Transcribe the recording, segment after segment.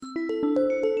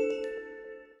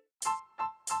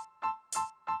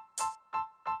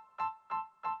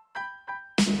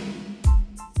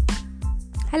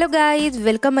Hello guys,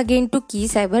 welcome again to Key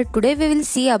Cyber. Today we will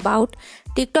see about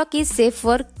TikTok is safe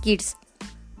for kids.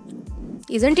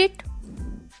 Isn't it?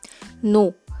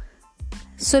 No.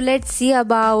 So let's see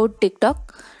about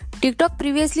TikTok. TikTok,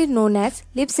 previously known as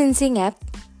lip syncing app,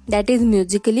 that is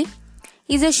Musical.ly,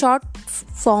 is a short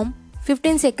form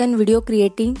 15-second video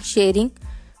creating, sharing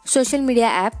social media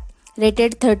app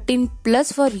rated 13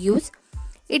 plus for use.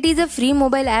 It is a free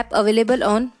mobile app available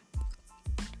on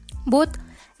both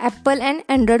Apple and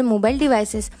Android mobile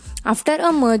devices. After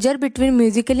a merger between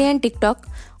Musical.ly and TikTok,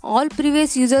 all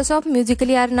previous users of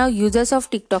Musical.ly are now users of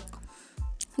TikTok.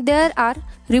 There are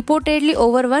reportedly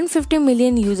over 150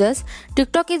 million users.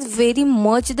 TikTok is very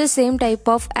much the same type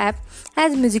of app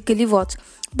as Musical.ly was,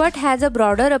 but has a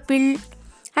broader appeal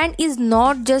and is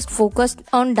not just focused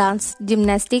on dance,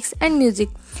 gymnastics and music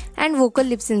and vocal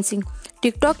lip syncing.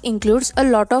 TikTok includes a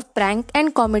lot of prank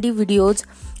and comedy videos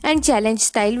and challenge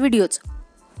style videos,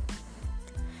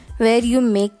 where you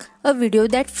make a video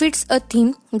that fits a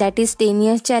theme, that is 10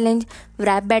 years challenge,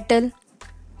 rap battle,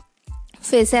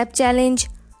 face app challenge,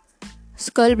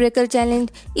 skull breaker challenge.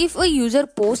 If a user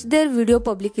posts their video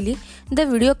publicly, the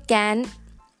video can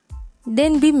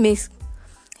then be mixed,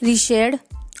 reshared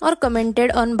or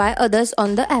commented on by others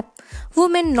on the app who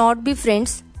may not be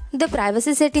friends. The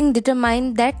privacy setting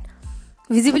determine that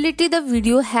visibility the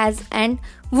video has and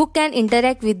who can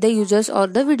interact with the users or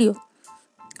the video.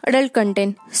 Adult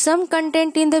content. Some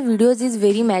content in the videos is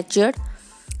very matured.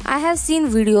 I have seen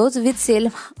videos with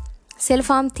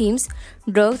self-harm themes,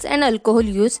 drugs and alcohol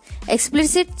use,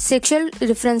 explicit sexual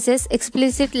references,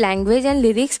 explicit language and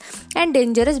lyrics, and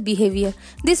dangerous behavior.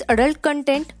 This adult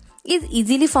content is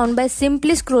easily found by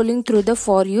simply scrolling through the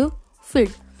For You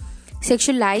feed.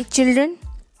 Sexualized children.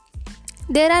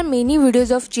 There are many videos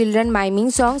of children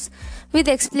miming songs with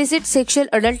explicit sexual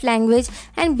adult language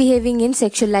and behaving in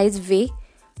sexualized way.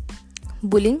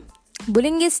 Bullying.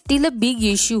 Bullying is still a big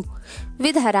issue,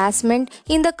 with harassment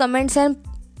in the comments and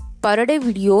parody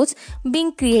videos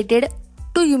being created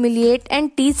to humiliate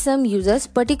and tease some users,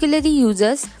 particularly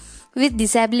users with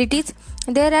disabilities.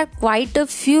 There are quite a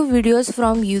few videos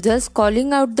from users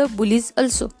calling out the bullies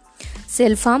also.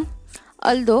 Self-harm.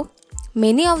 Although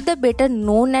many of the better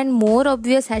known and more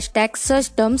obvious hashtags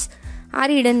such terms are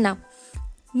hidden now,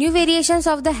 new variations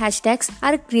of the hashtags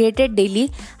are created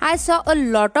daily. I saw a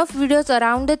lot of videos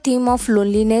around the theme of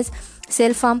loneliness,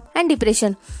 self-harm and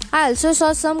depression. I also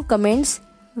saw some comments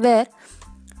where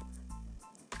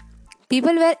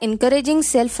people were encouraging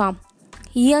self-harm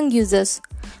young users.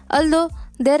 Although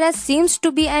there seems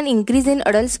to be an increase in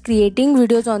adults creating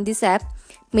videos on this app,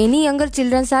 many younger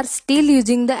children are still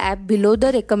using the app below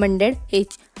the recommended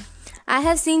age. I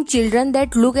have seen children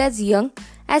that look as young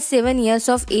as 7 years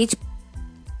of age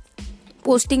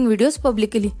posting videos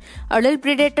publicly. Adult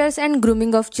predators and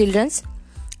grooming of children.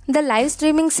 The live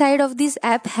streaming side of this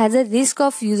app has a risk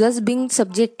of users being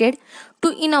subjected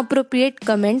to inappropriate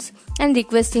comments and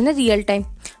requests in a real time.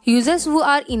 Users who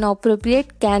are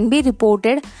inappropriate can be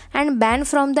reported and banned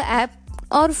from the app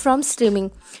or from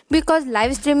streaming. Because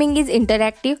live streaming is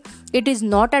interactive, it is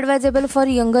not advisable for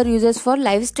younger users for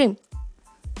live stream.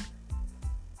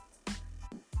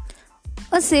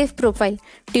 A safe profile.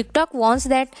 TikTok wants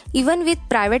that even with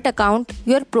private account,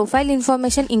 your profile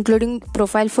information including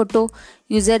profile photo,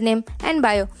 username and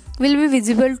bio will be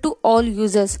visible to all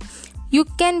users. You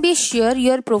can be sure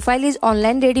your profile is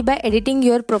online ready by editing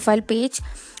your profile page.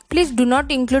 Please do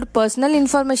not include personal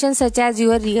information such as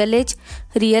your real age,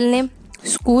 real name,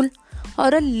 school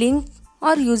or a link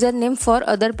or username for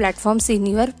other platforms in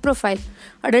your profile.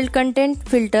 Adult content,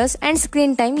 filters and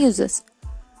screen time users.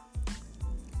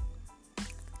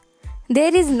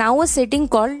 There is now a setting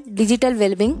called Digital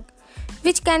Wellbeing,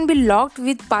 which can be locked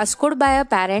with passcode by a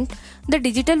parent. The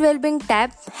Digital Wellbeing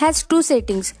tab has two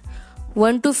settings.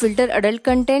 One to filter adult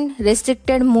content,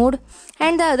 restricted mode,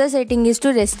 and the other setting is to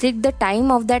restrict the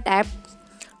time of that app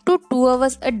to 2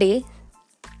 hours a day.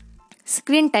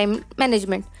 Screen time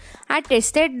management. I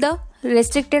tested the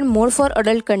restricted mode for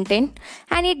adult content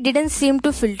and it didn't seem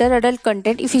to filter adult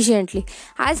content efficiently.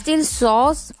 I still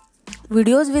saw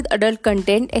videos with adult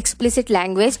content, explicit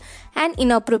language and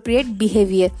inappropriate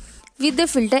behavior with the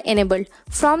filter enabled.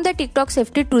 From the TikTok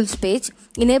safety tools page,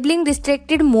 enabling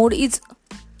restricted mode is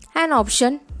an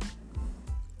option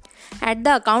at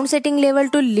the account setting level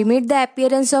to limit the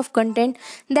appearance of content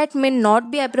that may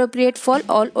not be appropriate for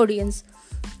all audience.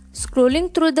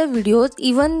 Scrolling through the videos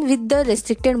even with the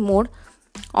restricted mode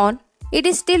on, it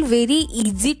is still very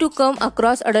easy to come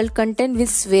across adult content with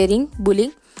swearing,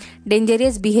 bullying,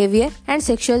 dangerous behavior and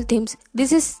sexual themes.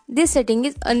 This setting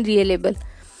is unreliable.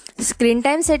 Screen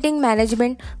time setting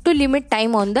management to limit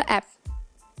time on the app.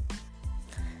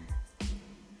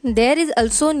 There is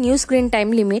also new screen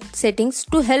time limit settings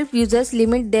to help users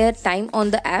limit their time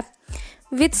on the app.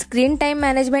 With screen time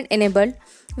management enabled,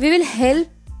 we will help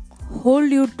hold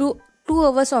you to 2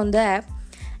 hours on the app.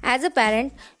 As a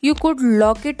parent, you could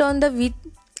lock it on with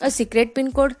a secret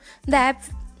pin code. The app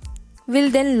will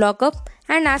then lock up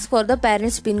and ask for the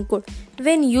parent's pin code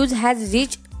when use has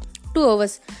reached 2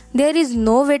 hours. There is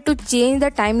no way to change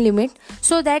the time limit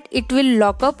so that it will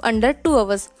lock up under 2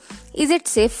 hours. Is it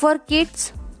safe for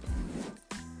kids?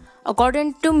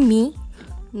 According to me,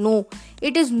 no.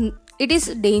 It is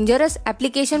dangerous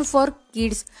application for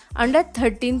kids under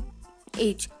 13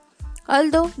 age.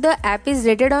 Although the app is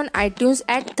rated on iTunes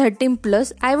at 13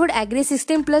 plus, I would agree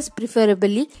 16 plus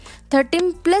preferably.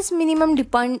 13 plus minimum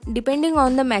depending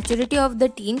on the maturity of the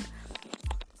teen.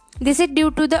 This is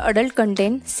due to the adult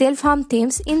content, self-harm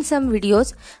themes in some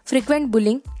videos, frequent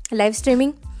bullying, live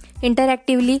streaming,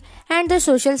 interactively, and the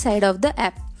social side of the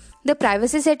app. The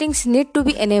privacy settings need to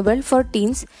be enabled for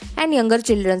teens and younger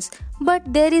children, but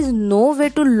there is no way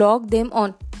to lock them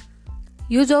on.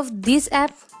 Use of this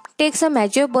app takes a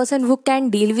mature person who can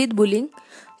deal with bullying,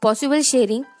 possible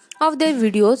sharing of their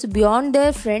videos beyond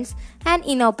their friends and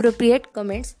inappropriate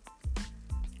comments,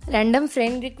 random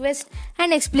friend requests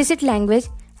and explicit language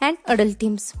and adult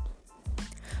themes.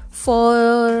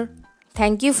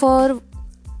 Thank you for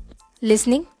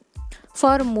listening.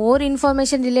 For more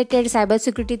information related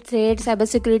cybersecurity threats,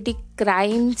 cybersecurity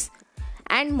crimes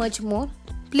and much more,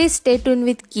 please stay tuned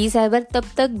with Key Cyber. Tab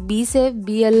tak be safe,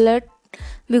 be alert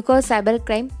because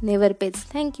cybercrime never pays.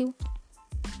 Thank you.